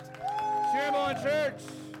on, church.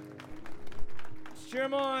 Let's cheer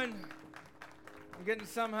them on. I'm getting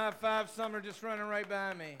some high fives. Some are just running right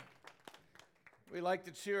by me. We like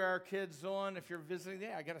to cheer our kids on. If you're visiting,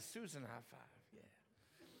 yeah, I got a Susan high five. Yeah.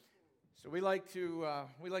 So we like to got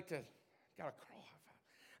a Carl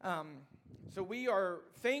high five. So we are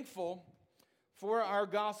thankful for our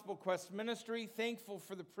Gospel Quest ministry. Thankful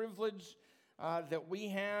for the privilege that we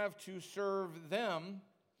have to serve them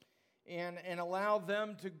and allow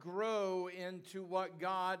them to grow into what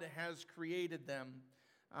God has created them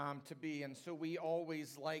to be. And so we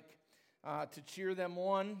always like to cheer them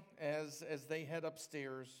on as they head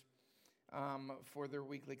upstairs for their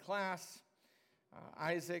weekly class.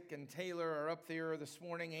 Isaac and Taylor are up there this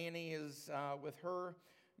morning. Annie is with her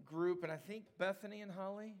group, and I think Bethany and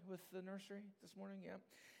Holly with the nursery this morning, yeah.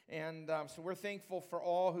 And so we're thankful for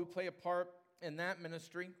all who play a part in that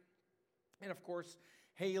ministry. And of course,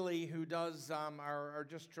 Haley, who does our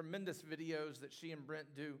just tremendous videos that she and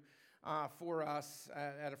Brent do for us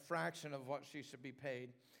at a fraction of what she should be paid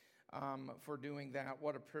for doing that.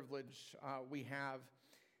 What a privilege we have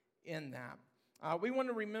in that. We want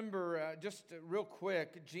to remember, just real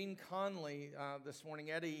quick, Gene Conley this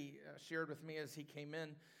morning. Eddie shared with me as he came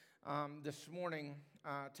in this morning,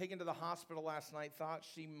 taken to the hospital last night, thought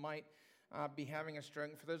she might be having a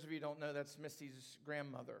stroke. For those of you who don't know, that's Misty's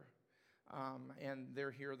grandmother. And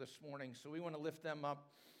they're here this morning. So we want to lift them up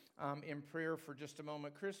in prayer for just a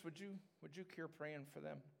moment. Chris, would you care praying for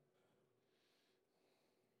them?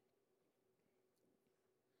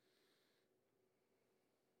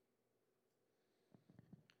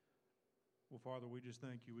 Well, Father, we just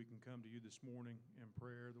thank you we can come to you this morning in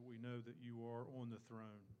prayer, that we know that you are on the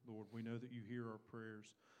throne. Lord, we know that you hear our prayers.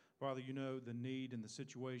 Father, you know the need and the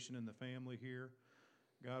situation in the family here.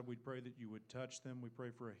 God, we pray that you would touch them. We pray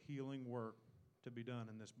for a healing work to be done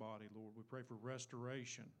in this body, Lord. We pray for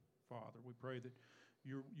restoration, Father. We pray that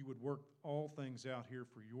you would work all things out here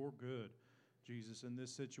for your good, Jesus, in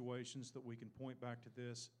this situation, so that we can point back to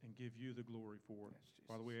this and give you the glory for it. Yes,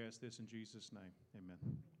 Father, we ask this in Jesus' name.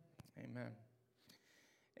 Amen. Amen.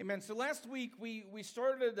 Amen. So last week we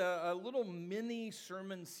started a little mini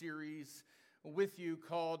sermon series with you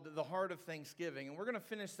called The Heart of Thanksgiving. And we're going to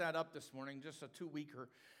finish that up this morning, just a 2-weeker,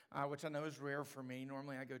 which I know is rare for me.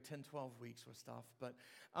 Normally I go 10, 12 weeks with stuff, but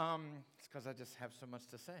it's because I just have so much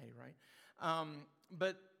to say, right?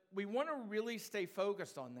 But we want to really stay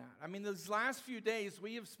focused on that. I mean, these last few days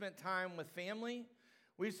we have spent time with family.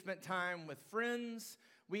 We've spent time with friends.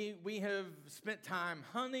 We have spent time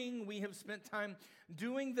hunting. We have spent time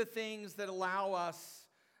doing the things that allow us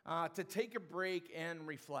to take a break and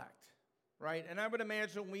reflect. Right? And I would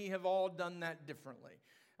imagine we have all done that differently,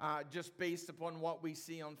 just based upon what we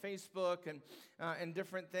see on Facebook and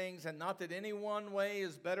different things. And not that any one way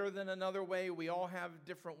is better than another way. We all have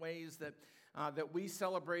different ways that we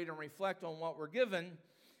celebrate and reflect on what we're given.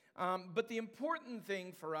 But the important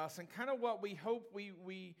thing for us, and kind of what we hope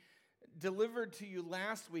we delivered to you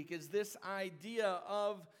last week, is this idea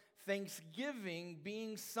of Thanksgiving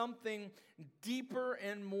being something deeper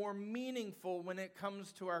and more meaningful when it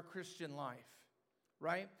comes to our Christian life,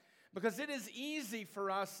 right? Because it is easy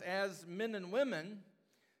for us as men and women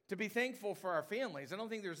to be thankful for our families. I don't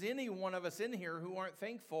think there's any one of us in here who aren't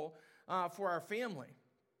thankful for our family.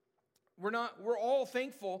 We're all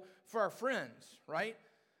thankful for our friends, right?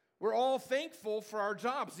 We're all thankful for our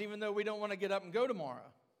jobs, even though we don't want to get up and go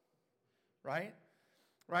tomorrow, right?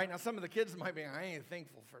 Right? Now, some of the kids might be, I ain't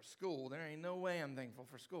thankful for school. There ain't no way I'm thankful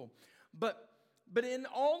for school. But in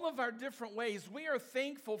all of our different ways, we are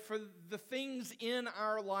thankful for the things in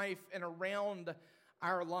our life and around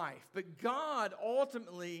our life. But God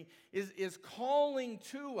ultimately is calling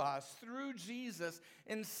to us through Jesus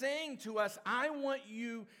and saying to us, I want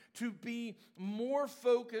you to be more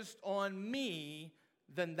focused on me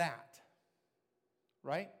than that.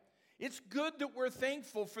 Right? It's good that we're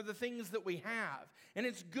thankful for the things that we have. And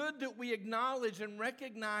it's good that we acknowledge and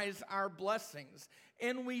recognize our blessings.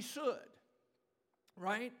 And we should.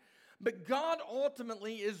 Right? But God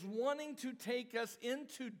ultimately is wanting to take us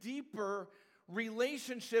into deeper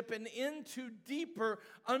relationship and into deeper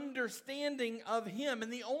understanding of Him.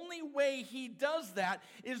 And the only way He does that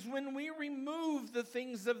is when we remove the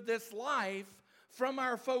things of this life from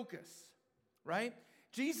our focus. Right?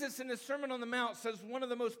 Jesus in His Sermon on the Mount says one of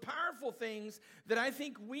the most powerful things that I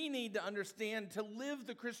think we need to understand to live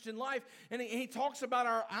the Christian life, and he talks about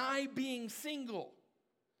our eye being single,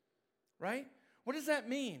 right? What does that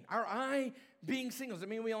mean? Our eye being single. Does it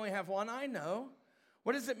mean we only have one eye? No.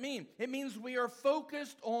 What does it mean? It means we are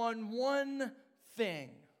focused on one thing.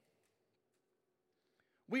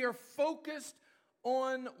 We are focused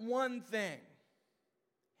on one thing,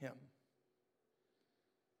 Him.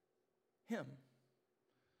 Him.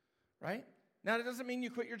 Right? Now, that doesn't mean you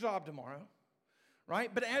quit your job tomorrow. Right?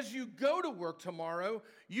 But as you go to work tomorrow,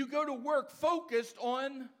 you go to work focused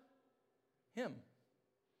on Him.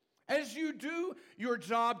 As you do your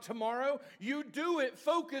job tomorrow, you do it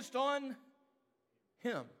focused on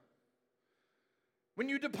Him. When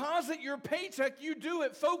you deposit your paycheck, you do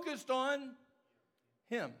it focused on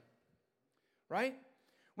Him. Right?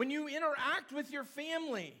 When you interact with your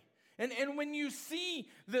family, and when you see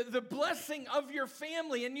the blessing of your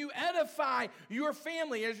family, and you edify your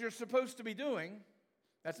family as you're supposed to be doing,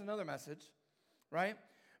 that's another message, right?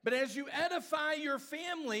 But as you edify your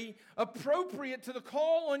family appropriate to the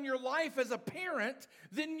call on your life as a parent,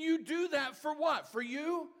 then you do that for what? For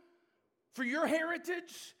you? For your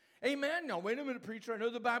heritage? Amen? Now, wait a minute, preacher. I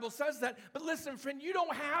know the Bible says that. But listen, friend, you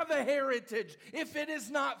don't have a heritage if it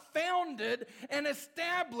is not founded and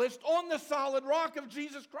established on the solid rock of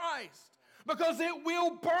Jesus Christ. Because it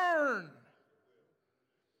will burn.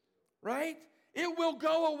 Right? It will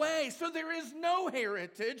go away. So there is no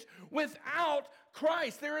heritage without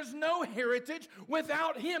Christ. There is no heritage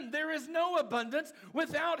without Him. There is no abundance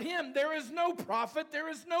without Him. There is no profit. There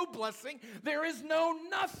is no blessing. There is no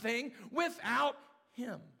nothing without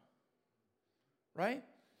Him. Right?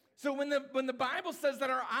 So when the Bible says that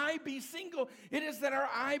our eye be single, it is that our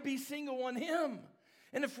eye be single on Him.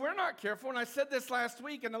 And if we're not careful, and I said this last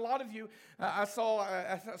week, and a lot of you, I saw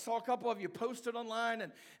a couple of you posted online,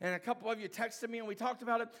 and a couple of you texted me, and we talked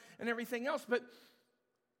about it and everything else. But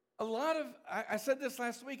I said this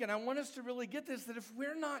last week, and I want us to really get this, that if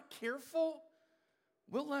we're not careful,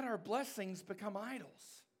 we'll let our blessings become idols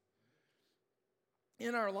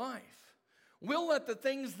in our life. We'll let the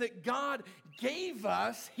things that God gave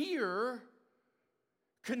us here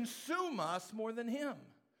consume us more than Him.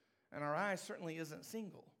 And our eye certainly isn't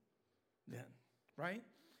single then, right?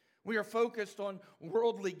 We are focused on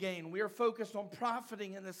worldly gain. We are focused on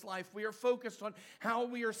profiting in this life. We are focused on how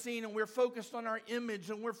we are seen, and we're focused on our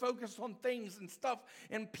image, and we're focused on things and stuff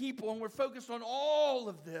and people, and we're focused on all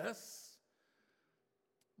of this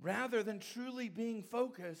rather than truly being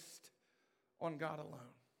focused on God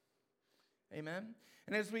alone. Amen?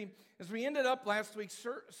 And as we ended up last week's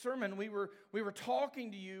sermon, we were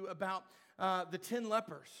talking to you about the 10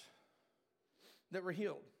 lepers that were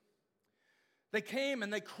healed. They came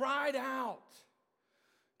and they cried out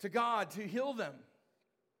to God to heal them.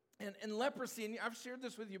 And leprosy, and I've shared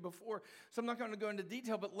this with you before, so I'm not going to go into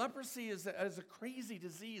detail, but leprosy is a crazy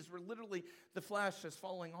disease where literally the flesh is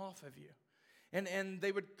falling off of you. And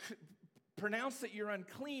they would pronounce that you're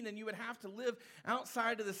unclean, and you would have to live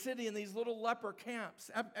outside of the city in these little leper camps,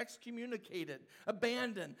 excommunicated,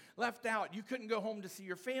 abandoned, left out. You couldn't go home to see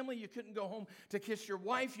your family. You couldn't go home to kiss your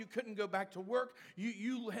wife. You couldn't go back to work.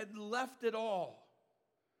 You had left it all,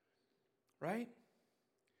 right?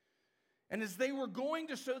 And as they were going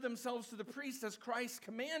to show themselves to the priest as Christ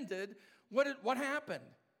commanded, what happened?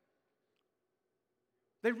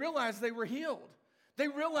 They realized they were healed. They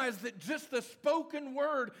realized that just the spoken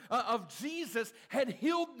word of Jesus had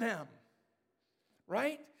healed them,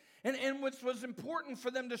 right? And which was important for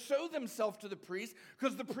them to show themselves to the priest,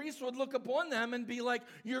 because the priest would look upon them and be like,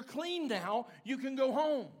 you're clean now, you can go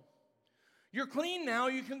home. You're clean now,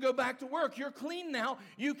 you can go back to work. You're clean now,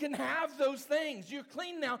 you can have those things. You're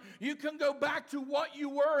clean now, you can go back to what you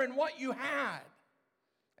were and what you had.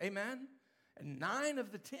 Amen? And 9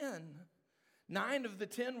 of the 10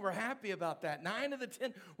 were happy about that. 9 of the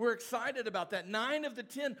 10 were excited about that. 9 of the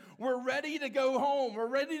 10 were ready to go home. We're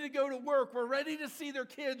ready to go to work. We're ready to see their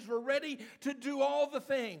kids. We're ready to do all the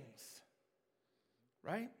things.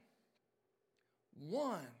 Right?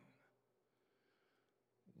 One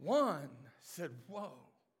said, whoa.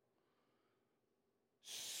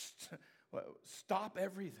 Stop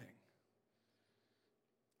everything.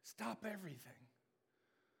 Stop everything.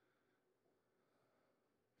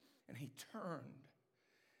 And he turned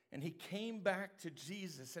and he came back to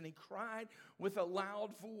Jesus and he cried with a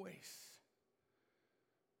loud voice.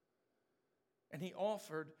 And he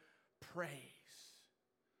offered praise.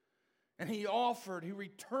 And he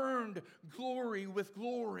returned glory with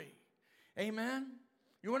glory. Amen?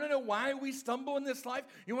 You want to know why we stumble in this life?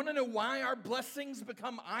 You want to know why our blessings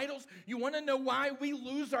become idols? You want to know why we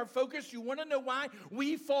lose our focus? You want to know why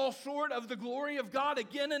we fall short of the glory of God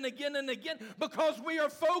again and again and again? Because we are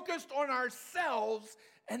focused on ourselves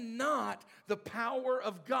and not the power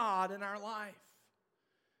of God in our life.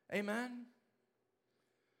 Amen?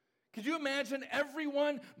 Could you imagine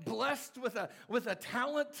everyone blessed with a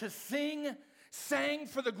talent to sing, sang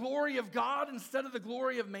for the glory of God instead of the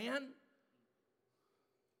glory of man?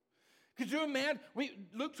 Could you imagine?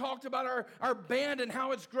 Luke talked about our band and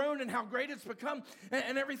how it's grown and how great it's become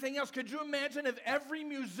and everything else. Could you imagine if every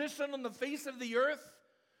musician on the face of the earth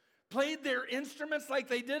played their instruments like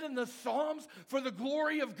they did in the Psalms for the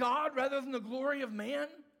glory of God rather than the glory of man?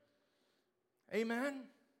 Amen.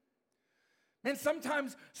 And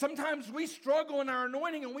sometimes we struggle in our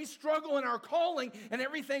anointing and we struggle in our calling and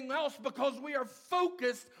everything else because we are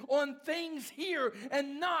focused on things here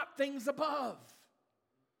and not things above.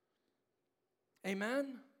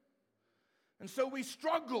 Amen? And so we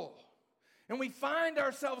struggle and we find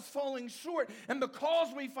ourselves falling short. And because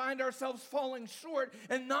we find ourselves falling short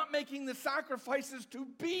and not making the sacrifices to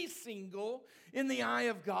be single in the eye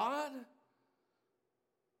of God,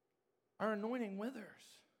 our anointing withers.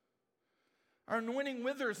 Our anointing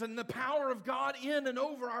withers and the power of God in and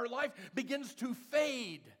over our life begins to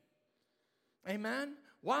fade. Amen?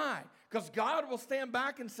 Why? Because God will stand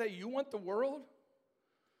back and say, you want the world?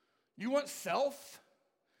 You want self?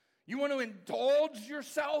 You want to indulge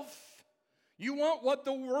yourself? You want what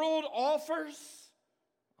the world offers?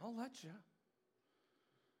 I'll let you.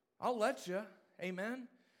 I'll let you. Amen?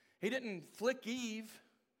 He didn't flick Eve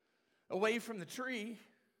away from the tree,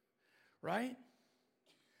 right?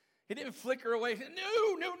 He didn't flick her away.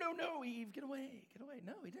 No, Eve, get away, get away.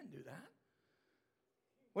 No, he didn't do that.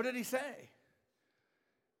 What did he say?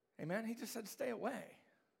 Amen? He just said, stay away.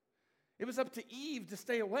 It was up to Eve to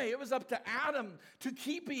stay away. It was up to Adam to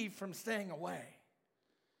keep Eve from staying away.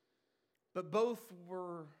 But both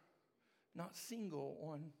were not single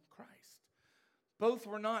on Christ. Both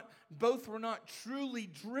were not truly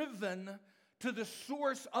driven to the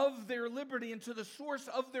source of their liberty and to the source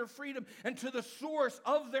of their freedom and to the source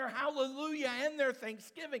of their hallelujah and their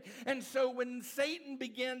thanksgiving. And so when Satan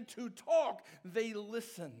began to talk, they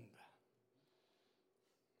listened.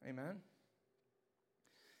 Amen?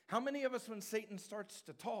 How many of us, when Satan starts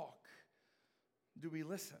to talk, do we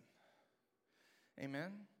listen?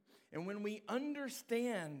 Amen? And when we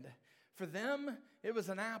understand, for them, it was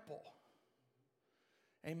an apple.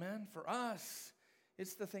 Amen? For us,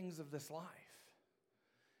 it's the things of this life.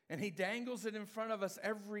 And he dangles it in front of us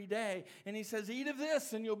every day. And he says, eat of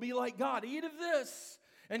this and you'll be like God. Eat of this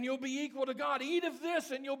and you'll be equal to God. Eat of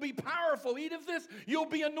this and you'll be powerful. Eat of this, you'll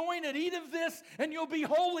be anointed. Eat of this and you'll be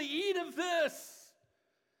holy. Eat of this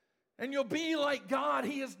and you'll be like God.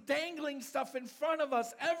 He is dangling stuff in front of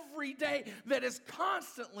us every day that is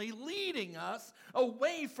constantly leading us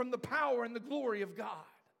away from the power and the glory of God.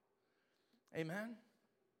 Amen?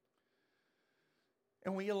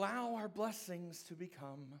 And we allow our blessings to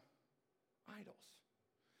become idols.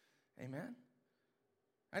 Amen?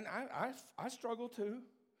 And I struggle too.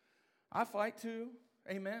 I fight too.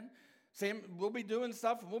 Amen? Sam, we'll be doing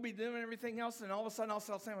stuff and we'll be doing everything else, and all of a sudden I'll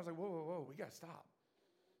tell Sam, I was like, whoa, we got to stop.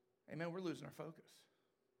 Amen? We're losing our focus.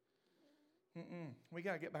 We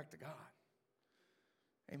got to get back to God.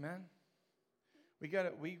 Amen? We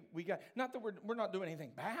got, not that we're not doing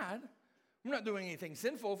anything bad. We're not doing anything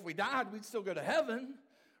sinful. If we died, we'd still go to heaven,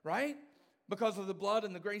 right? Because of the blood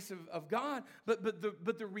and the grace of God. But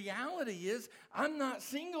the reality is, I'm not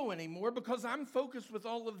single anymore because I'm focused with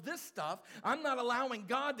all of this stuff. I'm not allowing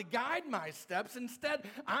God to guide my steps. Instead,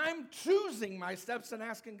 I'm choosing my steps and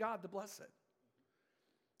asking God to bless it.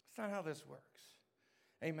 That's not how this works.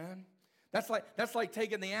 Amen? That's like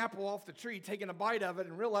taking the apple off the tree, taking a bite of it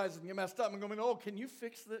and realizing you messed up and going, oh, can you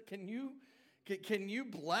fix that? Can you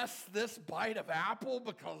bless this bite of apple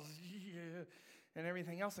because, and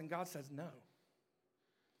everything else? And God says no.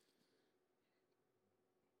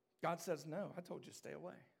 God says no. I told you to stay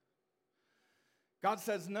away. God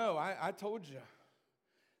says no. I told you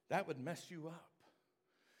that would mess you up.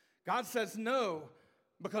 God says no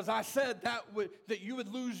because I said that you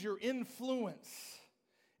would lose your influence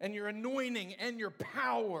and your anointing and your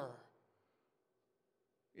power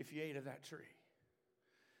if you ate of that tree.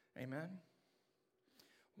 Amen?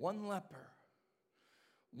 One leper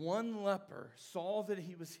saw that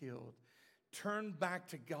he was healed, turned back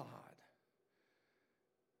to God,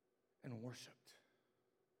 and worshiped.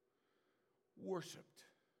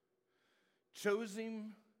 Chose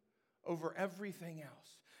him over everything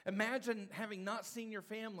else. Imagine having not seen your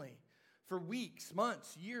family for weeks,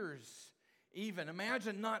 months, years even.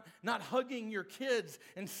 Imagine not hugging your kids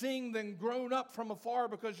and seeing them grown up from afar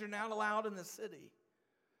because you're not allowed in the city.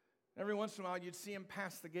 Every once in a while, you'd see him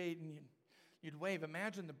pass the gate and you'd wave.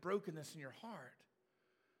 Imagine the brokenness in your heart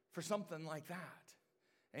for something like that.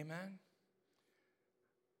 Amen?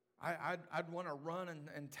 I'd want to run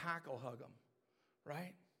and tackle hug him,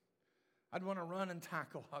 right? I'd want to run and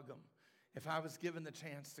tackle hug him if I was given the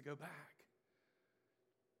chance to go back.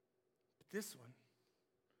 But this one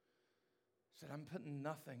said, I'm putting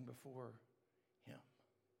nothing before him.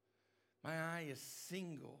 My eye is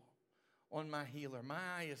single on my healer. My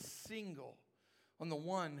eye is single on the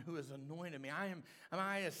one who has anointed me. My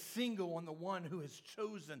eye is single on the one who has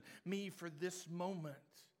chosen me for this moment.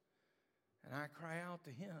 And I cry out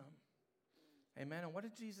to him. Amen. And what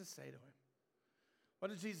did Jesus say to him?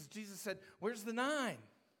 What did Jesus said, where's the 9?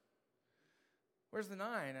 Where's the 9?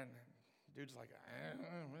 And dude's like,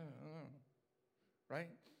 right?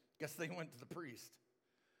 Guess they went to the priest,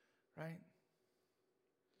 right?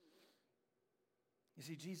 You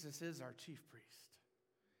see, Jesus is our chief priest.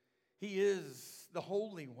 He is the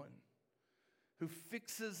Holy One who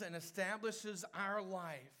fixes and establishes our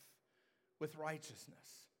life with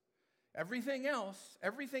righteousness. Everything else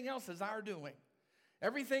is our doing.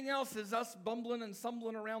 Everything else is us bumbling and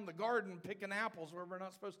stumbling around the garden picking apples where we're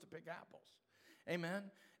not supposed to pick apples. Amen?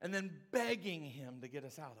 And then begging him to get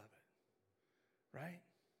us out of it. Right?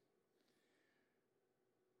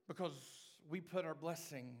 Because we put our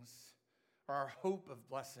blessings, or our hope of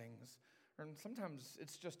blessings, and sometimes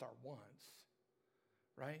it's just our wants,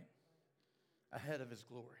 right? Ahead of his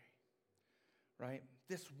glory. Right?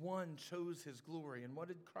 This one chose his glory. And what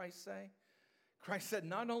did Christ say? Christ said,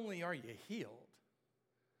 not only are you healed,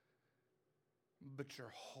 but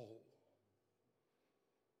you're whole.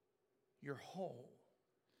 You're whole.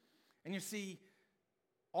 And you see,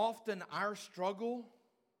 often our struggle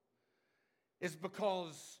is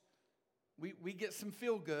because we get some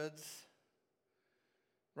feel-goods,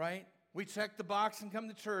 right? We check the box and come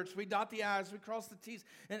to church. We dot the I's, we cross the T's,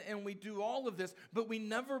 and we do all of this, but we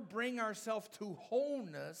never bring ourselves to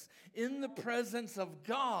wholeness in the presence of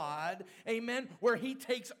God, amen, where he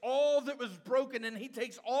takes all that was broken and he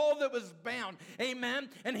takes all that was bound, amen,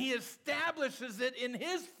 and he establishes it in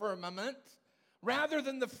his firmament rather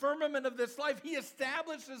than the firmament of this life. He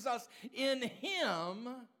establishes us in him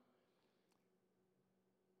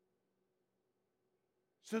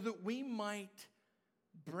so that we might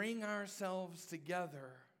bring ourselves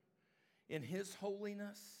together in his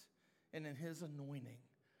holiness and in his anointing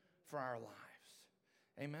for our lives.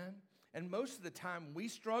 Amen? And most of the time we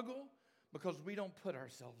struggle because we don't put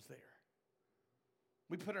ourselves there.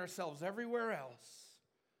 We put ourselves everywhere else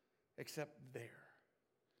except there.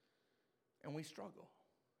 And we struggle.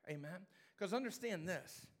 Amen? Because understand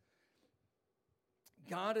this.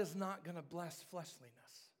 God is not going to bless fleshliness.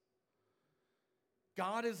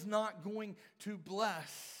 God is not going to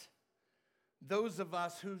bless those of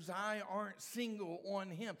us whose eye aren't single on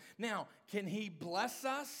him. Now, can he bless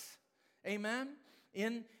us? Amen?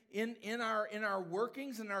 In our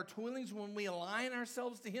workings and our toilings when we align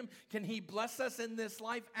ourselves to him, can he bless us in this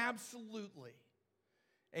life? Absolutely.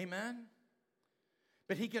 Amen?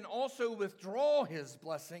 But he can also withdraw his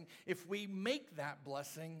blessing if we make that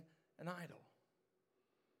blessing an idol.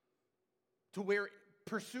 To where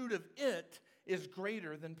pursuit of it is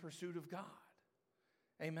greater than pursuit of God.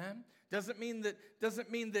 Amen? Doesn't mean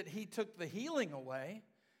that he took the healing away.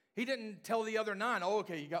 He didn't tell the other 9, oh,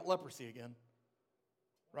 okay, you got leprosy again.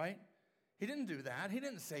 Right? He didn't do that. He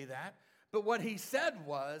didn't say that. But what he said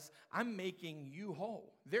was, I'm making you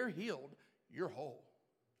whole. They're healed. You're whole.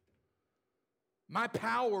 My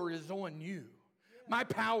power is on you. My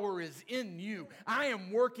power is in you. I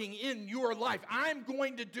am working in your life. I'm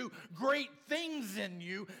going to do great things in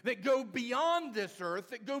you that go beyond this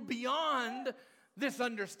earth, that go beyond this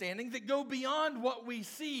understanding, that go beyond what we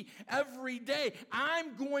see every day.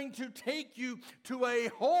 I'm going to take you to a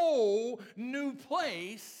whole new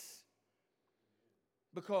place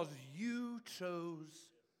because you chose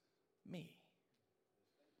me.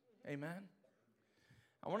 Amen?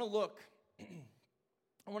 I want to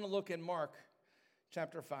look in Mark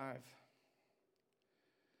chapter 5.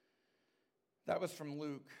 That was from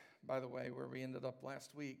Luke, by the way, where we ended up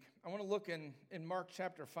last week. I want to look in Mark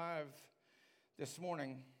chapter 5 this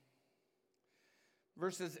morning,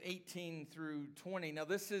 verses 18 through 20. Now,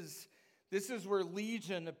 this is where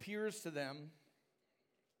Legion appears to them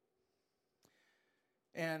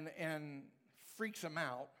and freaks them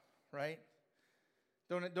out, right?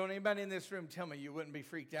 Don't anybody in this room tell me you wouldn't be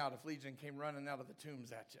freaked out if Legion came running out of the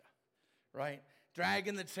tombs at you, right?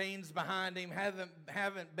 Dragging the chains behind him,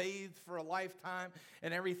 haven't bathed for a lifetime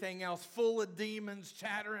and everything else, full of demons,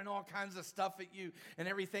 chattering all kinds of stuff at you and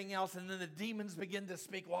everything else. And then the demons begin to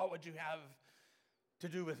speak, what would you have to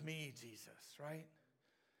do with me, Jesus, right?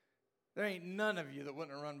 There ain't none of you that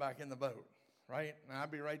wouldn't have run back in the boat, right? And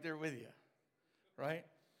I'd be right there with you, right?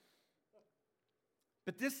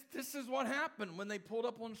 But this is what happened when they pulled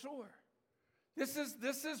up on shore. This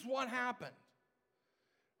is what happened,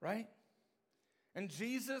 right? And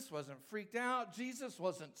Jesus wasn't freaked out. Jesus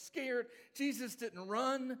wasn't scared. Jesus didn't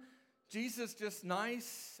run. Jesus just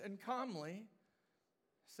nice and calmly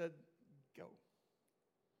said, go.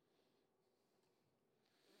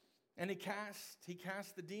 And he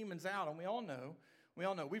cast the demons out. And we all know,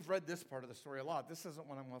 we've read this part of the story a lot. This isn't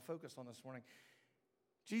what I'm going to focus on this morning.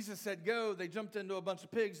 Jesus said, go. They jumped into a bunch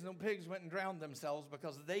of pigs, and the pigs went and drowned themselves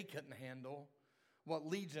because they couldn't handle what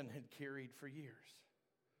Legion had carried for years.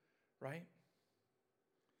 Right?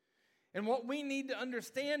 And what we need to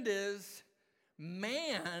understand is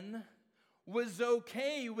man was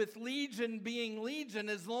okay with Legion being Legion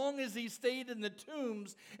as long as he stayed in the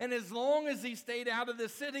tombs and as long as he stayed out of the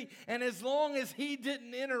city and as long as he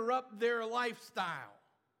didn't interrupt their lifestyle.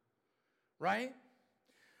 Right?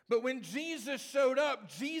 But when Jesus showed up,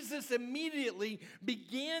 Jesus immediately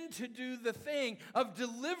began to do the thing of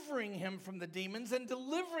delivering him from the demons and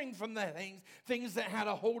delivering from the things that had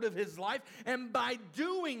a hold of his life. And by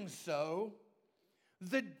doing so,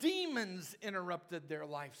 the demons interrupted their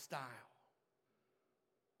lifestyle.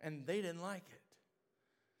 And they didn't like it.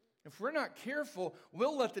 If we're not careful,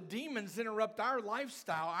 we'll let the demons interrupt our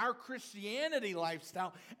lifestyle, our Christianity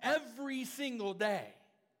lifestyle, every single day.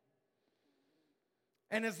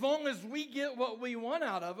 And as long as we get what we want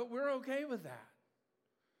out of it, we're okay with that.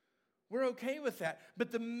 We're okay with that.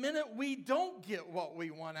 But the minute we don't get what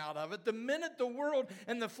we want out of it, the minute the world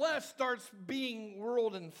and the flesh starts being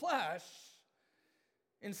world and flesh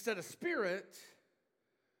instead of spirit,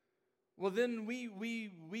 well, then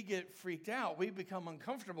we get freaked out. We become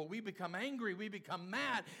uncomfortable. We become angry. We become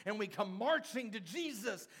mad. And we come marching to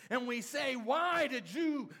Jesus. And we say, why did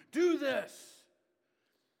you do this?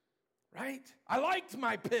 Right? I liked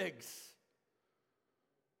my pigs.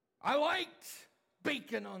 I liked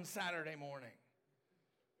bacon on Saturday morning.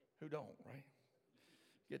 Who don't, right?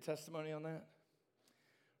 Get testimony on that?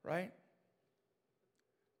 Right?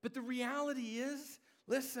 But the reality is,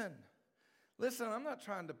 listen, I'm not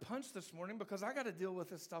trying to punch this morning because I got to deal with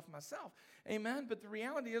this stuff myself. Amen? But the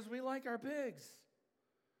reality is we like our pigs.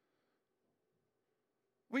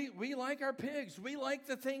 We like our pigs. We like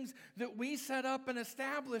the things that we set up and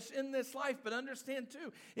establish in this life. But understand,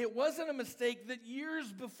 too, it wasn't a mistake that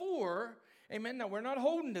years before, amen, now we're not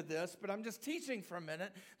holding to this, but I'm just teaching for a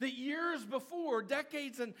minute, that years before,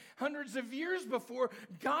 decades and hundreds of years before,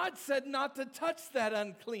 God said not to touch that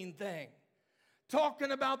unclean thing.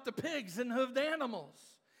 Talking about the pigs and hoofed animals.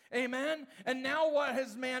 Amen? And now what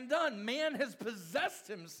has man done? Man has possessed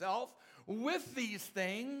himself with these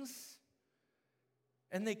things.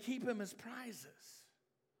 And they keep him as prizes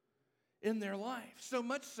in their life. So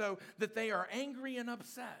much so that they are angry and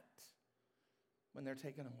upset when they're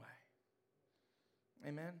taken away.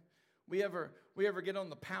 Amen? We ever get on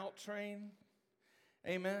the pout train?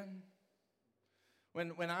 Amen?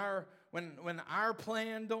 When our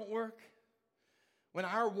plan don't work? When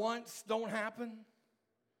our wants don't happen?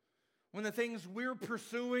 When the things we're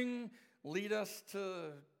pursuing lead us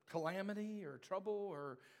to calamity or trouble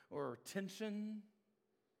or tension?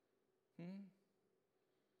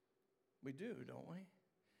 We do, don't we?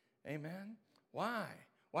 Amen? Why?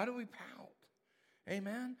 Why do we pout?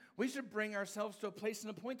 Amen? We should bring ourselves to a place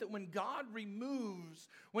and a point that when God removes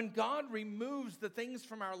the things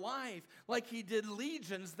from our life, like he did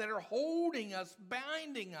legions that are holding us,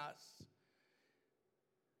 binding us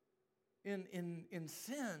in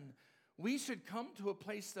sin, we should come to a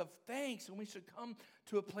place of thanks and we should come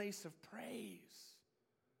to a place of praise.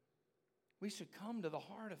 We should come to the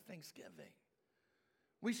heart of thanksgiving.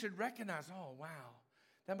 We should recognize, oh, wow,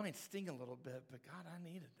 that might sting a little bit, but God, I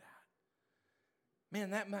needed that.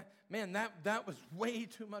 That was way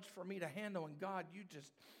too much for me to handle, and God, you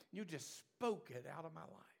just spoke it out of my life.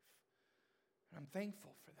 And I'm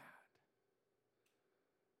thankful for that.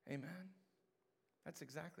 Amen? That's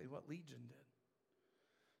exactly what Legion did.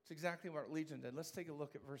 It's exactly what Legion did. Let's take a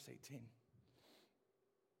look at verse 18.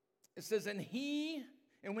 It says,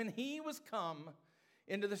 And when he was come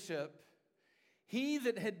into the ship, he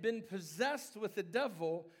that had been possessed with the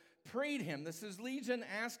devil prayed him. This is Legion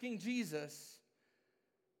asking Jesus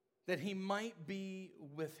that he might be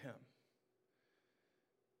with him.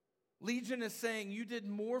 Legion is saying, you did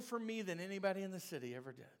more for me than anybody in the city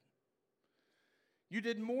ever did. You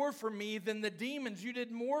did more for me than the demons. You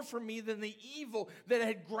did more for me than the evil that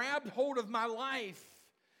had grabbed hold of my life.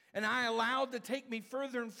 And I allowed to take me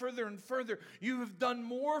further and further and further. You have done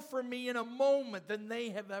more for me in a moment than they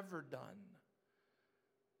have ever done.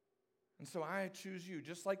 And so I choose you.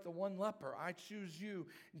 Just like the one leper, I choose you,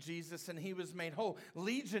 Jesus, and he was made whole.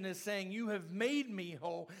 Legion is saying, you have made me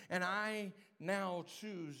whole, and I now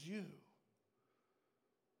choose you.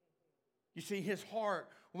 You You see, his heart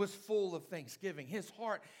was full of thanksgiving. His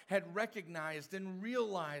heart had recognized and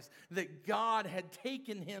realized that God had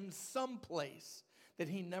taken him someplace that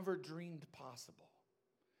he never dreamed possible.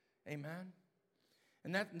 Amen?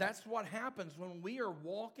 And that's what happens when we are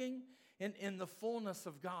walking in the fullness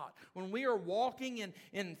of God. When we are walking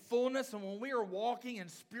in fullness, and when we are walking in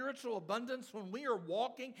spiritual abundance, when we are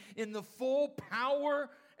walking in the full power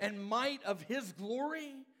and might of his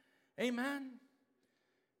glory, amen?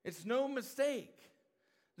 It's no mistake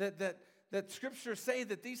that scriptures say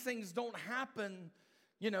that these things don't happen,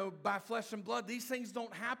 by flesh and blood. These things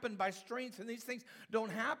don't happen by strength, and these things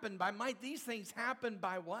don't happen by might. These things happen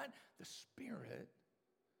by what? The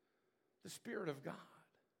Spirit of God.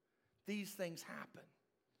 These things happen.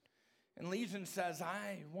 And Legion says,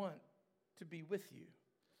 I want to be with you.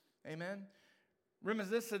 Amen?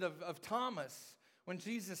 Reminiscent of Thomas, when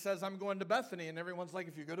Jesus says, I'm going to Bethany, and everyone's like,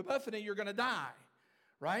 if you go to Bethany, you're going to die.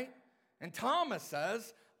 Right? And Thomas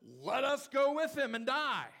says, let us go with him and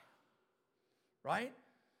die. Right?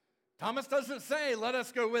 Thomas doesn't say, let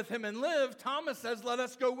us go with him and live. Thomas says, let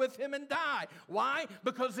us go with him and die. Why?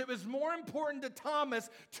 Because it was more important to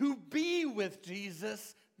Thomas to be with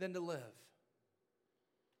Jesus than to live.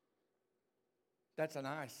 That's an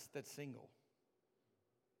I that's single.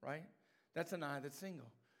 Right? That's an I that's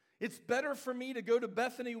single. It's better for me to go to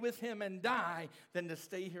Bethany with him and die than to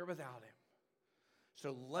stay here without him.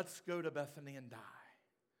 So let's go to Bethany and die.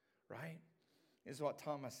 Right? Is what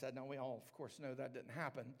Thomas said. Now we all, of course, know that didn't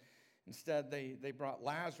happen. Instead, they brought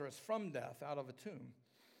Lazarus from death out of a tomb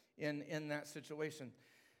in that situation.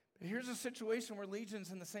 But here's a situation where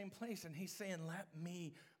Legion's in the same place, and he's saying, let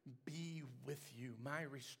me be with you, my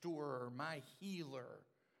restorer, my healer,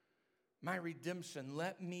 my redemption.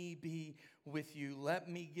 Let me be with you. Let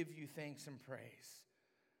me give you thanks and praise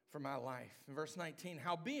for my life. In verse 19,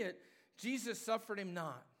 howbeit Jesus suffered him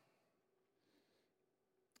not,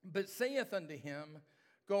 but saith unto him,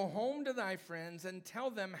 go home to thy friends and tell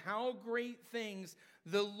them how great things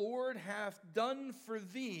the Lord hath done for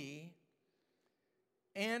thee,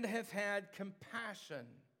 and hath had compassion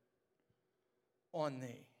on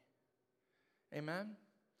thee. Amen?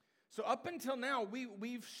 So up until now,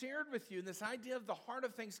 we've shared with you this idea of the heart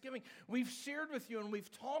of thanksgiving. We've shared with you and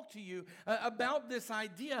we've talked to you about this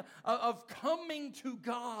idea of coming to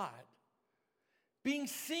God. Being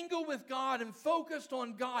single with God and focused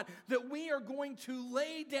on God, that we are going to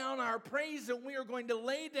lay down our praise and we are going to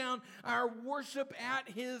lay down our worship at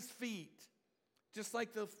his feet, just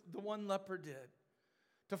like the one leper did.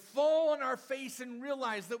 To fall on our face and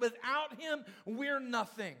realize that without him, we're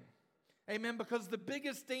nothing. Amen, because the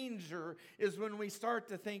biggest danger is when we start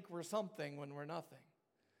to think we're something when we're nothing.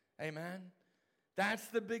 Amen. That's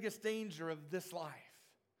the biggest danger of this life.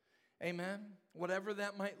 Amen. Whatever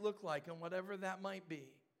that might look like and whatever that might be.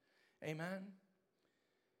 Amen.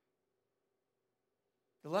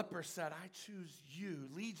 The leper said, I choose you.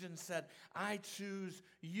 Legion said, I choose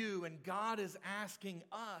you. And God is asking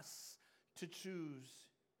us to choose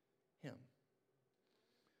him.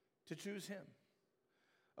 To choose him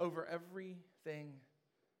over everything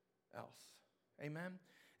else. Amen.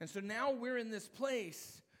 And so now we're in this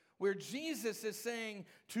place where Jesus is saying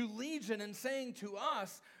to Legion and saying to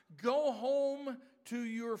us, go home to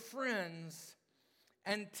your friends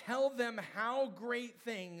and tell them how great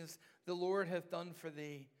things the Lord hath done for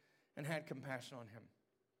thee, and had compassion on him.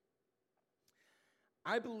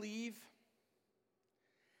 I believe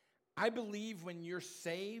when you're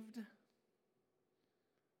saved,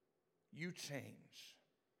 you change.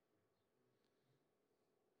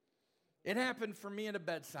 It happened for me at a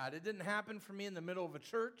bedside. It didn't happen for me in the middle of a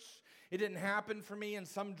church. It didn't happen for me in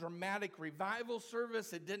some dramatic revival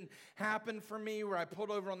service. It didn't happen for me where I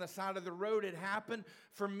pulled over on the side of the road. It happened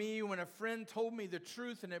for me when a friend told me the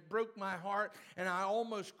truth and it broke my heart, and I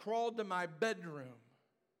almost crawled to my bedroom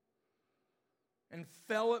and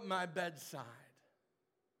fell at my bedside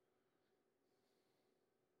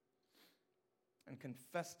and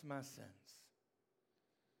confessed my sins.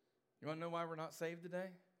 You want to know why we're not saved today?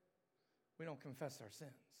 We don't confess our sins.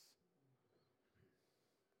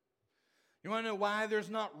 You want to know why there's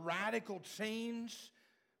not radical change,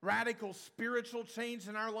 radical spiritual change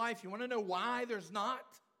in our life? You want to know why there's not?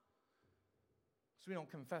 Because we don't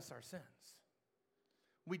confess our sins.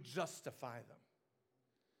 We justify them.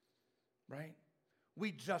 Right?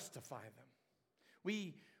 We justify them.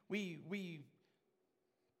 We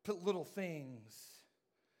put little things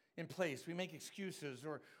in place. We make excuses,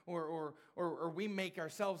 or we make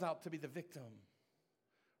ourselves out to be the victim,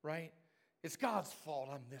 right? It's God's fault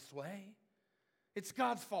I'm this way. It's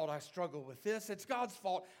God's fault I struggle with this. It's God's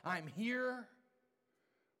fault I'm here,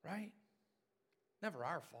 right? Never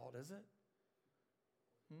our fault, is it?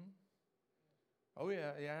 Oh,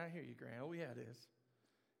 yeah, I hear you, Grant. Oh, yeah, it is.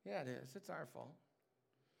 Yeah, it is. It's our fault.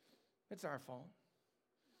 It's our fault.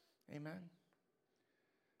 Amen.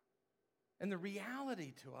 And the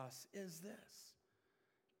reality to us is this.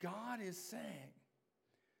 God is saying,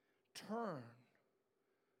 turn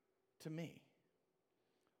to me.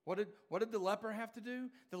 What did the leper have to do?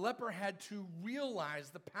 The leper had to realize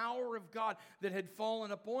the power of God that had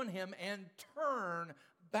fallen upon him and turn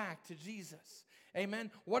back to Jesus. Amen.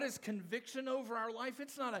 What is conviction over our life?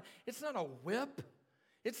 It's not a whip.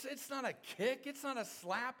 It's not a kick. It's not a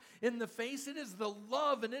slap in the face. It is the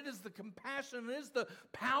love and it is the compassion. It is the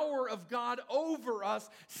power of God over us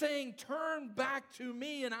saying, turn back to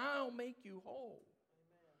me and I'll make you whole.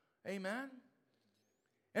 Amen.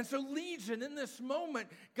 And so Legion, in this moment,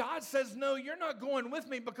 God says, no, you're not going with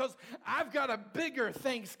me because I've got a bigger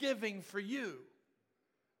Thanksgiving for you.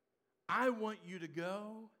 I want you to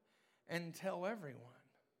go and tell everyone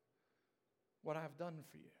what I've done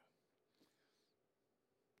for you.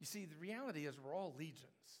 You see, the reality is we're all legions.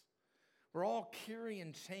 We're all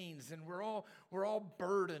carrying chains, and we're all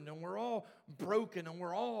burdened, and we're all broken, and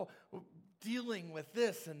we're all dealing with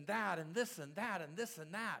this and that and this and that and this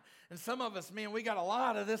and that. And some of us, man, we got a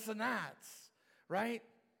lot of this and that's, right?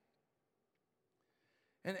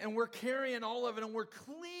 And we're carrying all of it, and we're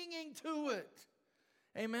clinging to it.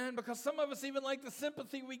 Amen? Because some of us even like the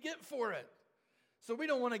sympathy we get for it. So we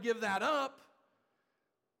don't want to give that up.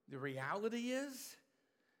 The reality is,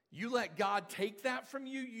 you let God take that from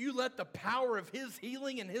you. You let the power of His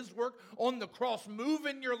healing and His work on the cross move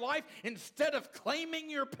in your life instead of claiming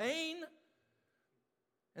your pain.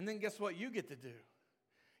 And then guess what you get to do?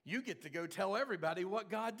 You get to go tell everybody what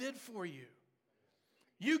God did for you.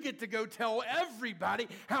 You get to go tell everybody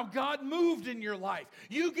how God moved in your life.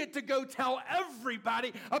 You get to go tell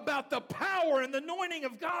everybody about the power and the anointing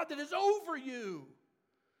of God that is over you.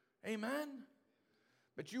 Amen?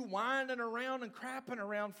 But you whining around and crapping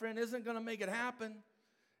around, friend, isn't going to make it happen.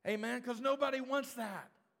 Amen? Because nobody wants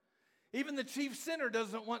that. Even the chief sinner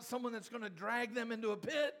doesn't want someone that's going to drag them into a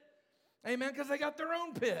pit. Amen? Because they got their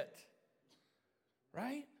own pit.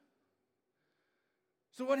 Right?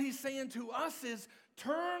 So what he's saying to us is,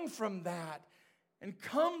 turn from that and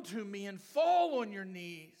come to me and fall on your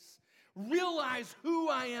knees. Realize who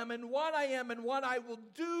I am and what I will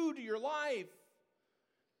do to your life.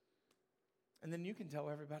 And then you can tell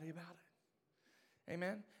everybody about it.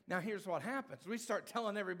 Amen? Now here's what happens. We start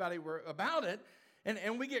telling everybody about it,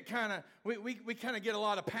 and we get kind of we kind of get a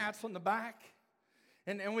lot of pats on the back,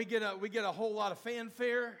 and we get a whole lot of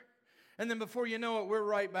fanfare, and then before you know it, we're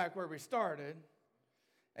right back where we started.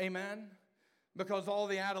 Amen? Because all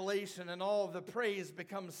the adulation and all the praise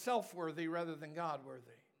becomes self-worthy rather than God-worthy.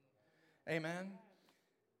 Amen?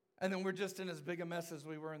 And then we're just in as big a mess as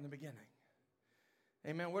we were in the beginning.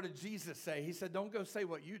 Amen. What did Jesus say? He said, don't go say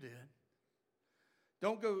what you did.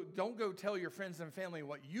 Don't go tell your friends and family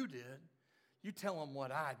what you did. You tell them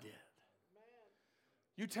what I did.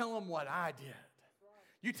 You tell them what I did.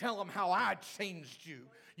 You tell them how I changed you.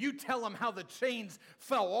 You tell them how the chains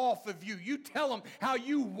fell off of you. You tell them how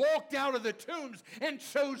you walked out of the tombs and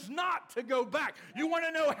chose not to go back. You want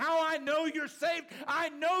to know how I know you're saved? I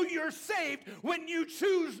know you're saved when you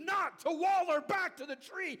choose not to waller back to the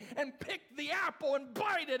tree and pick the apple and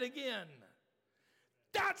bite it again.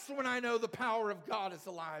 That's when I know the power of God is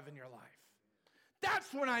alive in your life.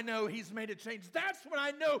 That's when I know He's made a change. That's when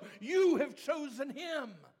I know you have chosen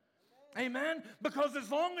Him. Amen? Because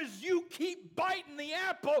as long as you keep biting the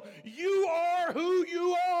apple, you are who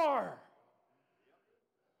you are.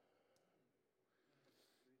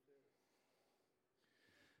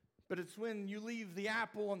 But it's when you leave the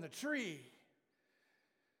apple on the tree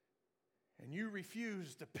and you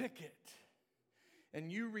refuse to pick it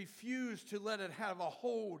and you refuse to let it have a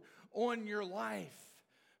hold on your life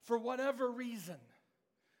for whatever reason.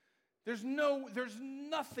 There's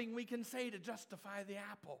nothing we can say to justify the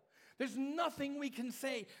apple. There's nothing we can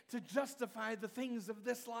say to justify the things of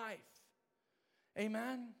this life.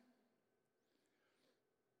 Amen?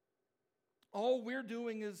 All we're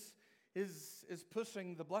doing is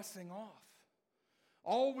pushing the blessing off.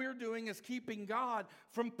 All we're doing is keeping God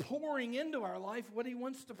from pouring into our life what He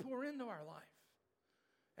wants to pour into our life.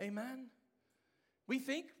 Amen? We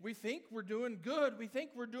think we're doing good. We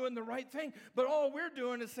think we're doing the right thing. But all we're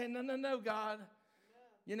doing is saying, no, God.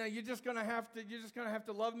 You know, you're just gonna have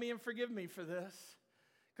to love me and forgive me for this,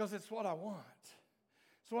 because it's what I want.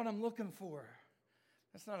 It's what I'm looking for.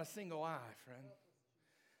 That's not a single eye, friend.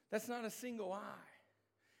 That's not a single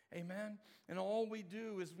eye. Amen? And all we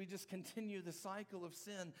do is we just continue the cycle of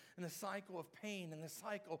sin and the cycle of pain and the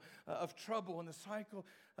cycle of trouble and the cycle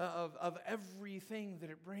of everything that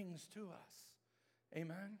it brings to us.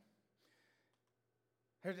 Amen?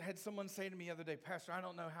 Had someone say to me the other day, Pastor, I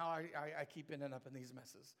don't know how I keep ending up in these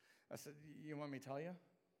messes. I said, you want me to tell you?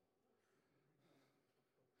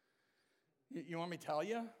 You want me to tell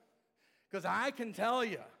you? Because I can tell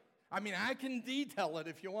you. I mean, I can detail it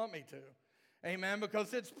if you want me to. Amen?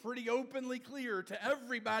 Because it's pretty openly clear to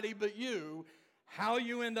everybody but you how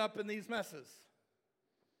you end up in these messes.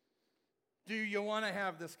 Do you want to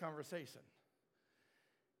have this conversation?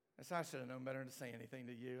 I said, I should have known better to say anything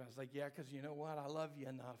to you. I was like, yeah, because you know what? I love you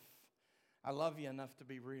enough. I love you enough to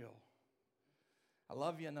be real. I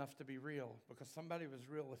love you enough to be real because somebody was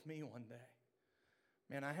real with me one day.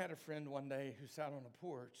 Man, I had a friend one day who sat on a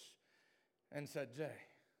porch and said, Jay,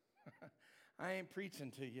 I ain't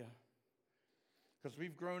preaching to you. Because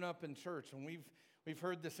we've grown up in church and we've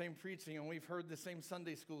heard the same preaching and we've heard the same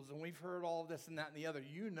Sunday schools and we've heard all this and that and the other.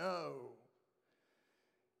 You know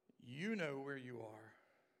where you are.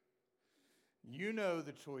 You know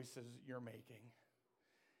the choices you're making.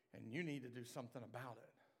 And you need to do something about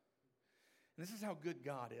it. And this is how good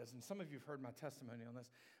God is. And some of you have heard my testimony on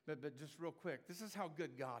this. But just real quick, this is how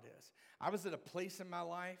good God is. I was at a place in my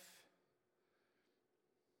life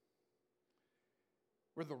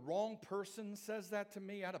where the wrong person says that to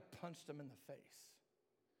me, I'd have punched them in the face.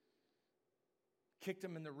 Kicked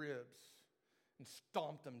them in the ribs and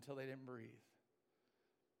stomped them until they didn't breathe.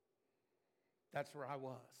 That's where I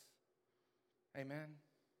was. Amen.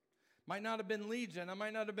 Might not have been legion. I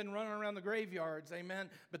might not have been running around the graveyards. Amen.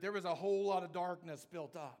 But there was a whole lot of darkness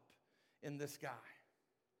built up in this guy.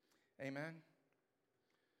 Amen.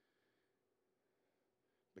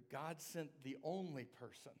 But God sent the only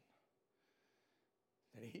person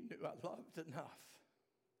that he knew I loved enough.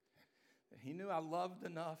 That he knew I loved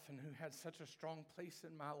enough and who had such a strong place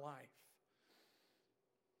in my life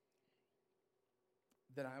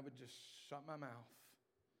that I would just shut my mouth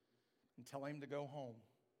and tell him to go home.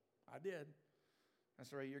 I did. I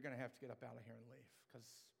said, Ray, you're going to have to get up out of here and leave because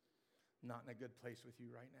I'm not in a good place with you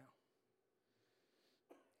right now.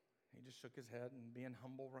 He just shook his head and being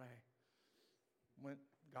humble Ray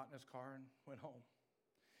got in his car and went home.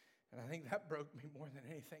 And I think that broke me more than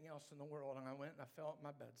anything else in the world. And I went and I fell at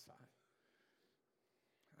my bedside.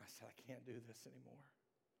 I said, I can't do this anymore.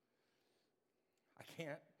 I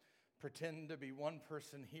can't pretend to be one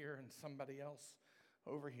person here and somebody else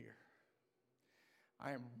over here.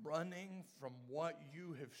 I am running from what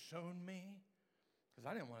you have shown me because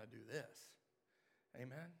I didn't want to do this.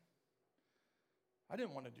 Amen? I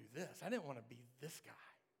didn't want to do this. I didn't want to be this guy.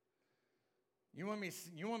 You want me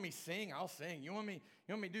to sing? I'll sing. You want me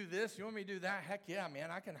to do this? You want me to do that? Heck yeah, man.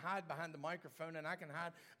 I can hide behind the microphone and I can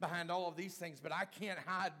hide behind all of these things, but I can't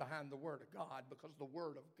hide behind the Word of God because the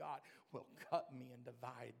Word of God will cut me and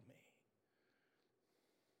divide me.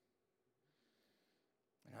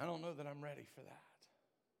 And I don't know that I'm ready for that.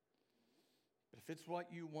 But if it's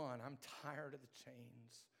what you want, I'm tired of the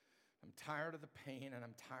chains. I'm tired of the pain and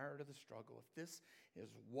I'm tired of the struggle. If this is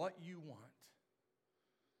what you want,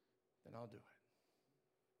 then I'll do it.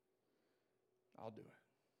 I'll do it.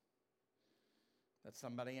 Let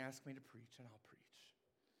somebody ask me to preach and I'll preach.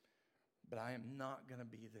 But I am not going to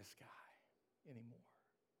be this guy anymore.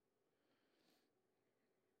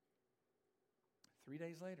 3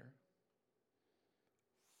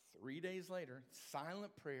 days later,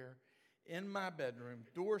 silent prayer in my bedroom,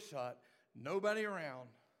 door shut, nobody around.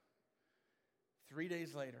 3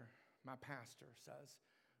 days later, my pastor says,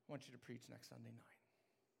 I want you to preach next Sunday night.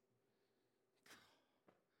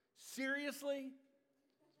 Seriously?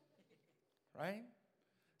 Right?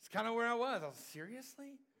 It's kind of where I was. I was,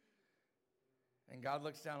 seriously? And God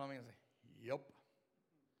looks down on me and says, yep.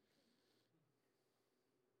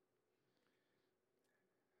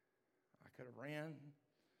 I could have ran.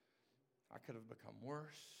 I could have become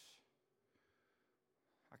worse.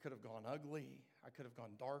 I could have gone ugly. I could have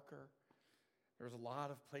gone darker. There was a lot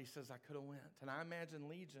of places I could have went. And I imagine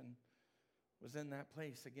Legion was in that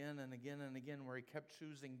place again and again and again where he kept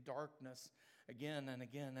choosing darkness again and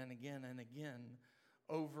again and again and again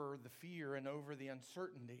over the fear and over the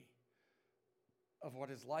uncertainty of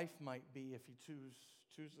what his life might be if he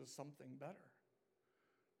chooses something better,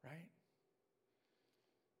 right?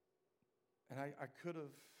 And I could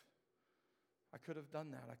have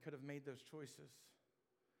done that. I could have made those choices.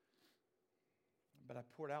 But I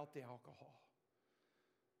poured out the alcohol.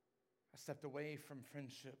 I stepped away from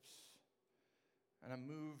friendships. And I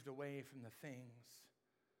moved away from the things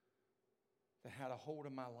that had a hold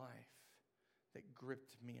of my life that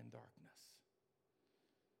gripped me in darkness.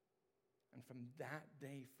 And from that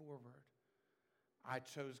day forward, I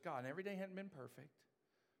chose God. And every day hadn't been perfect,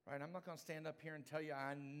 right? I'm not going to stand up here and tell you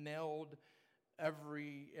I nailed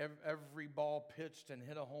every ball pitched and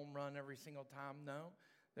hit a home run every single time. No,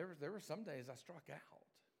 there were some days I struck out,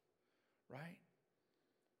 right?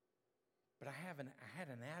 But I had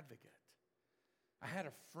an advocate. I had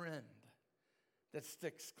a friend that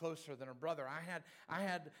sticks closer than a brother. I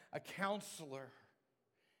had a counselor.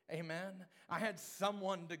 Amen. I had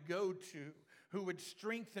someone to go to who would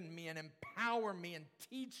strengthen me and empower me and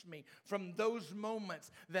teach me from those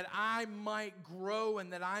moments that I might grow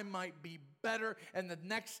and that I might be better. And the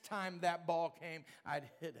next time that ball came, I'd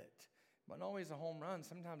hit it. But not always a home run.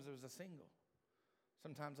 Sometimes it was a single.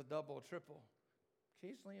 Sometimes a double, a triple.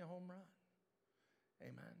 Occasionally a home run.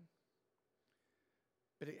 Amen.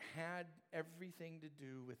 But it had everything to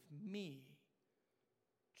do with me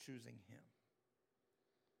choosing him.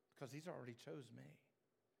 Because he's already chose me.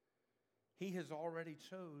 He has already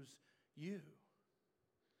chose you.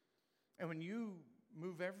 And when you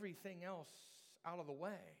move everything else out of the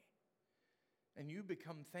way and you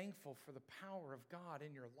become thankful for the power of God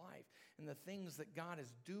in your life and the things that God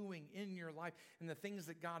is doing in your life and the things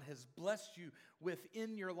that God has blessed you with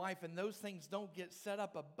in your life, and those things don't get set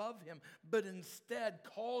up above him, but instead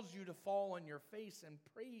cause you to fall on your face and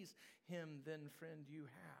praise him, then, friend, you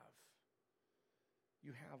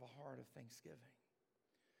have a heart of thanksgiving.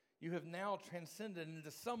 You have now transcended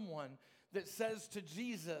into someone that says to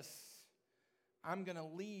Jesus, I'm going to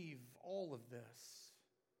leave all of this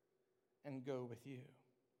and go with you.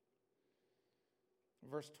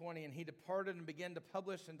 Verse 20, and he departed and began to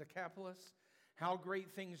publish in Decapolis how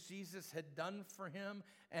great things Jesus had done for him,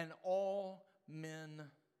 and all men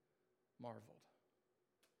marveled.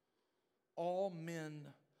 All men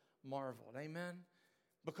marveled. Amen?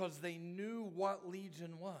 Because they knew what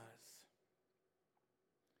Legion was.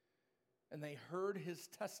 And they heard his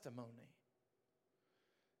testimony.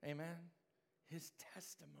 Amen? His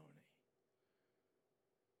testimony.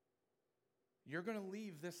 You're going to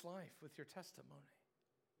leave this life with your testimony.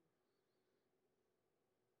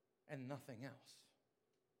 And nothing else.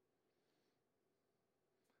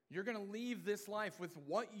 You're going to leave this life with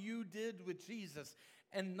what you did with Jesus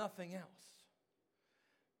and nothing else.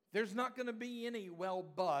 There's not going to be any well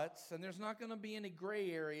buts, and there's not going to be any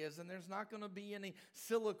gray areas, and there's not going to be any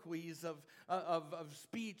soliloquies of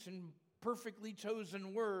speech and perfectly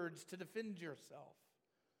chosen words to defend yourself.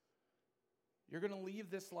 You're going to leave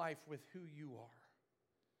this life with who you are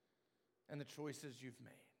and the choices you've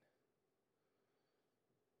made.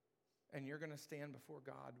 And you're going to stand before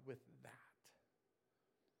God with that.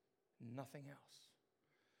 Nothing else.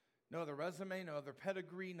 No other resume, no other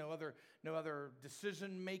pedigree, no other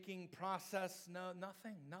decision-making process,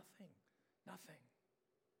 nothing.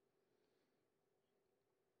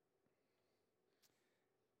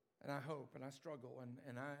 And I hope, and I struggle,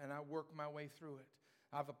 and I work my way through it.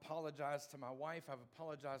 I've apologized to my wife. I've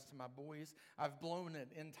apologized to my boys. I've blown it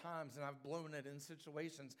in times, and I've blown it in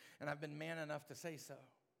situations, and I've been man enough to say so.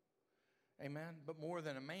 Amen? But more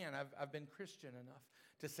than a man, I've been Christian enough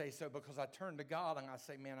to say so, because I turn to God and I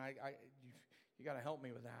say, man, you got to help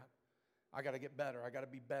me with that. I got to get better. I got to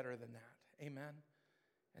be better than that. Amen?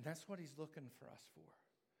 And that's what he's looking for us for.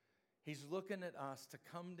 He's looking at us to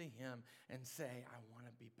come to him and say, I want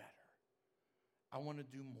to be better. I want to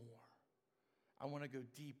do more. I want to go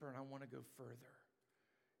deeper and I want to go further.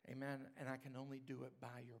 Amen? And I can only do it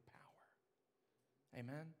by your power.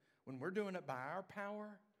 Amen? When we're doing it by our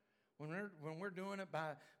power, when we're doing it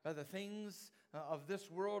by the things of this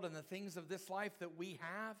world and the things of this life that we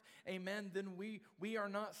have, amen, then we are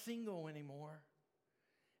not single anymore.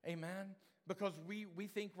 Amen? Because we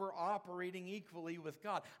think we're operating equally with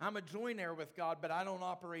God. I'm a joint heir with God, but I don't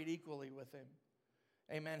operate equally with him.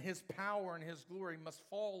 Amen. His power and his glory must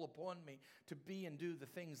fall upon me to be and do the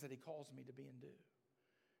things that he calls me to be and do.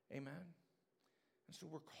 Amen? And so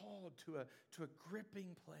we're called to a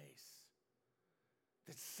gripping place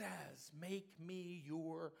that says, make me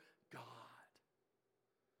your God.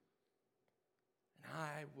 And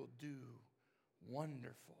I will do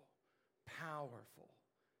wonderful, powerful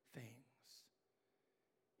things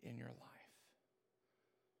in your life.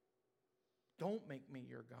 Don't make me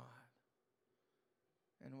your God.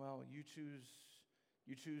 And well, you choose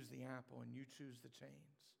the apple and you choose the chains.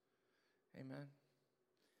 Amen.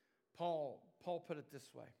 Paul put it this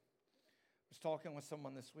way. I was talking with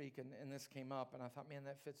someone this week and this came up and I thought, man,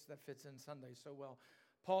 that fits in Sunday so well.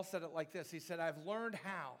 Paul said it like this. He said, I've learned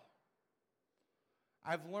how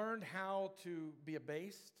to be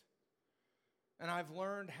abased, and I've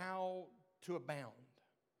learned how to abound.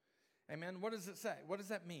 Amen. What does it say? What does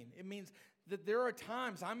that mean? It means that there are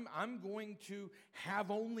times I'm going to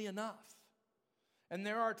have only enough. And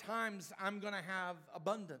there are times I'm going to have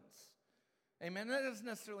abundance. Amen. That doesn't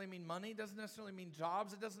necessarily mean money. It doesn't necessarily mean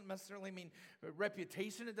jobs. It doesn't necessarily mean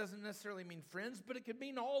reputation. It doesn't necessarily mean friends. But it could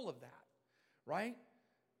mean all of that, right?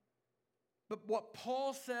 But what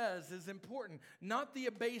Paul says is important. Not the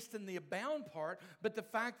abased and the abound part, but the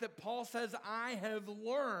fact that Paul says, I have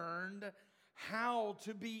learned how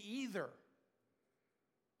to be either.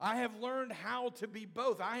 I have learned how to be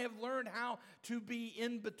both. I have learned how to be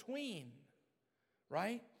in between.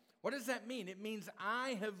 Right? What does that mean? It means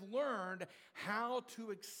I have learned how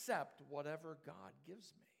to accept whatever God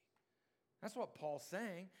gives me. That's what Paul's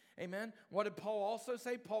saying. Amen. What did Paul also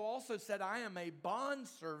say? Paul also said, I am a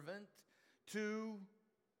bondservant to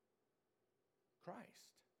Christ.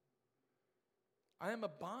 I am a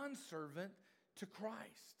bondservant to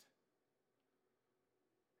Christ.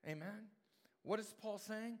 Amen. What is Paul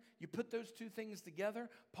saying? You put those two things together,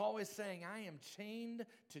 Paul is saying, I am chained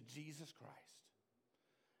to Jesus Christ.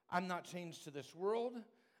 I'm not chained to this world.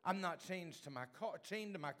 I'm not chained to my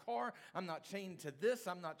car. I'm not chained to this.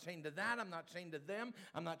 I'm not chained to that. I'm not chained to them.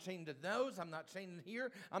 I'm not chained to those. I'm not chained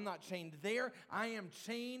here. I'm not chained there. I am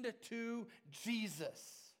chained to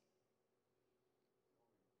Jesus.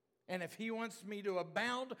 And if he wants me to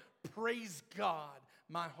abound, praise God,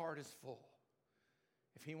 my heart is full.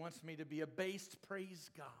 If he wants me to be abased, praise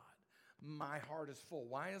God, my heart is full.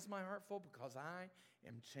 Why is my heart full? Because I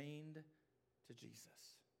am chained to Jesus.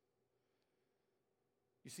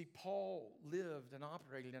 You see, Paul lived and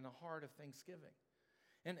operated in a heart of thanksgiving.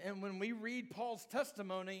 And when we read Paul's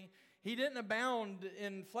testimony, he didn't abound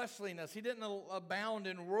in fleshliness. He didn't abound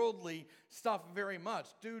in worldly stuff very much.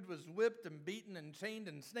 Dude was whipped and beaten and chained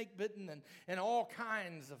and snake bitten and all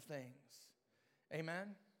kinds of things.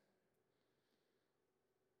 Amen?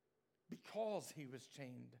 Because he was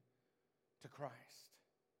chained to Christ.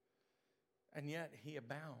 And yet he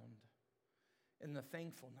abounded in the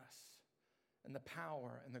thankfulness and the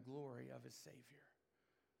power and the glory of his Savior.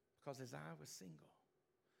 Because his eye was single.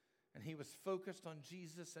 And he was focused on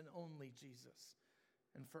Jesus and only Jesus.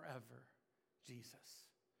 And forever, Jesus.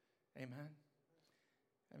 Amen?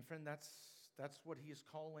 And friend, that's what he is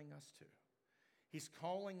calling us to. He's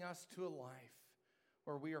calling us to a life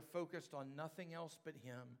where we are focused on nothing else but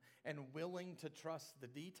him and willing to trust the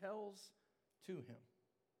details to him.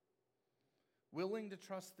 Willing to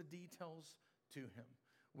trust the details to him.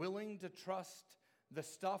 Willing to trust the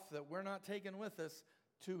stuff that we're not taking with us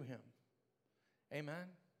to him. Amen?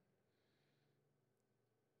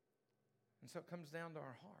 And so it comes down to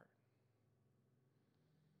our heart.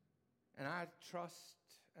 And I trust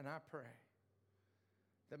and I pray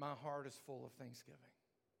that my heart is full of thanksgiving.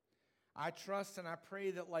 I trust and I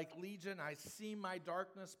pray that like Legion, I see my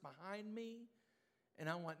darkness behind me, and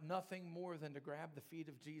I want nothing more than to grab the feet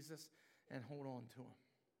of Jesus and hold on to him.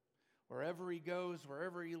 Wherever he goes,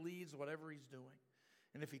 wherever he leads, whatever he's doing.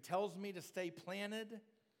 And if he tells me to stay planted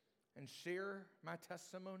and share my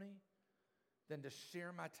testimony, then to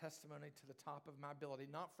share my testimony to the top of my ability.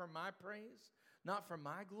 Not for my praise, not for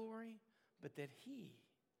my glory, but that he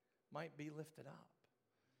might be lifted up.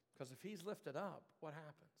 Because if he's lifted up, what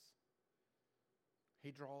happens?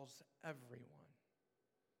 He draws everyone,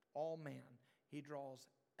 all man, he draws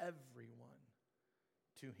everyone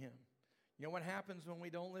to him. You know what happens when we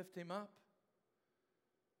don't lift him up?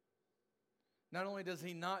 Not only does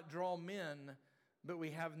he not draw men, but we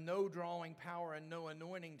have no drawing power and no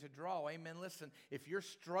anointing to draw. Amen. Listen, if you're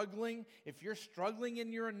struggling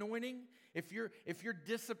in your anointing, if you're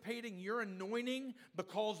dissipating your anointing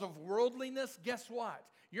because of worldliness, guess what?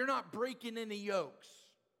 You're not breaking any yokes.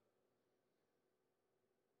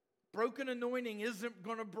 Broken anointing isn't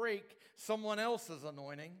going to break someone else's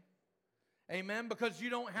anointing. Amen? Because you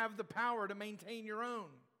don't have the power to maintain your own,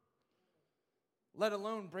 let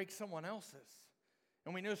alone break someone else's.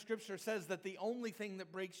 And we know Scripture says that the only thing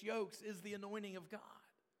that breaks yokes is the anointing of God.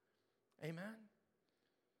 Amen?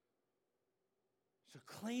 So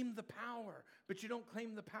claim the power, but you don't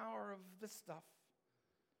claim the power of this stuff.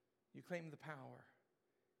 You claim the power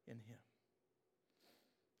in him.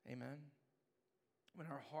 Amen? When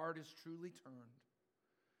our heart is truly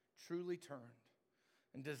turned,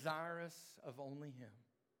 and desirous of only him,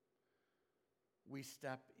 we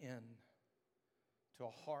step in to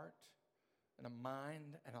a heart and a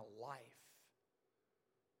mind and a life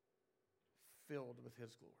filled with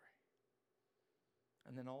his glory.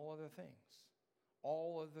 And then all other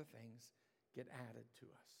things get added to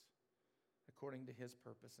us according to his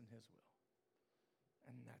purpose and his will.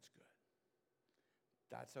 And that's good.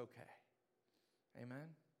 That's okay.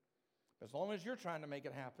 Amen? As long as you're trying to make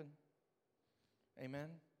it happen, amen,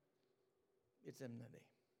 It's enmity.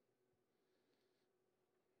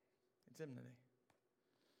 It's enmity.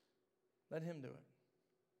 Let him do it.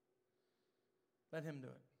 Let him do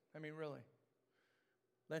it. I mean, really.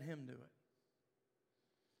 Let him do it.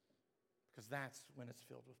 Because that's when it's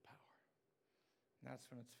filled with power. That's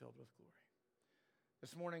when it's filled with glory.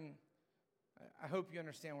 This morning, I hope you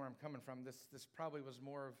understand where I'm coming from. This probably was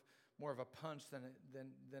more of a punch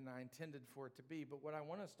than I intended for it to be. But what I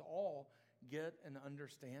want us to all get and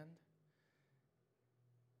understand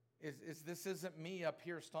is this isn't me up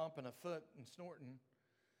here stomping a foot and snorting.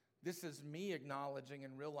 This is me acknowledging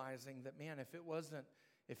and realizing that, man, if it wasn't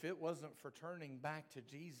for turning back to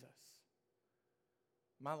Jesus,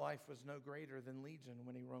 my life was no greater than Legion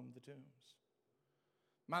when he roamed the tombs.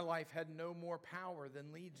 My life had no more power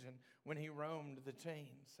than Legion when he roamed the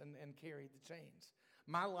chains and carried the chains.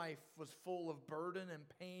 My life was full of burden and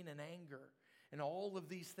pain and anger and all of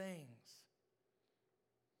these things,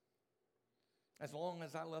 as long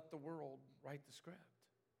as I let the world write the script.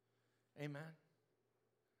 Amen.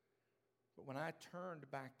 But when I turned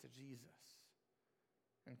back to Jesus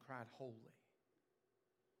and cried holy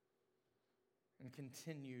and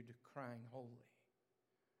continued crying holy,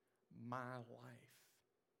 my life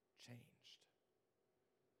changed.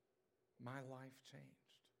 My life changed.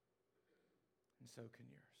 And so can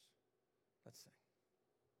yours. Let's sing.